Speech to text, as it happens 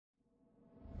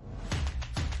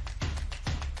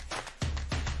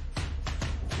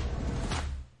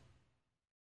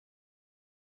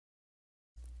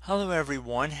Hello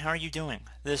everyone, how are you doing?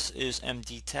 This is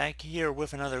MD Tech here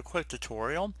with another quick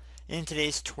tutorial. In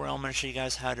today's tutorial I'm going to show you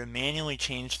guys how to manually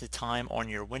change the time on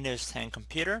your Windows 10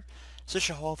 computer. So this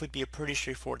should hopefully be a pretty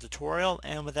straightforward tutorial,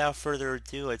 and without further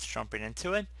ado, let's jump right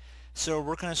into it. So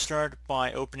we're going to start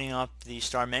by opening up the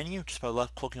start menu just by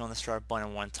left clicking on the start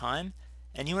button one time,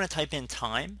 and you want to type in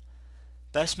time.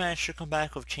 Best match should come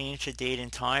back with change the date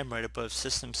and time right above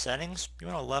system settings. You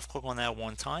want to left click on that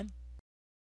one time.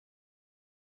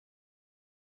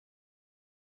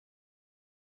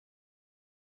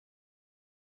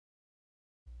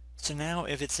 So now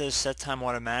if it says set time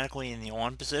automatically in the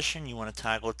on position, you want to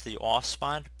toggle it to the off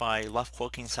spot by left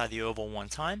clicking inside the oval one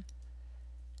time.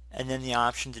 And then the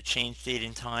option to change date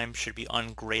and time should be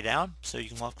ungrayed out. So you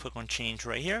can left click on change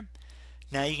right here.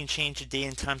 Now you can change the date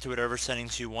and time to whatever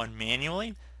settings you want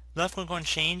manually. Left click on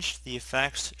change, the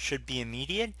effects should be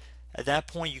immediate. At that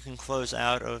point you can close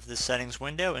out of the settings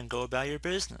window and go about your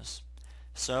business.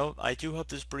 So I do hope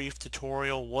this brief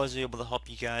tutorial was able to help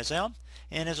you guys out,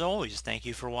 and as always, thank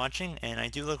you for watching, and I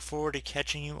do look forward to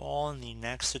catching you all in the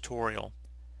next tutorial.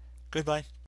 Goodbye.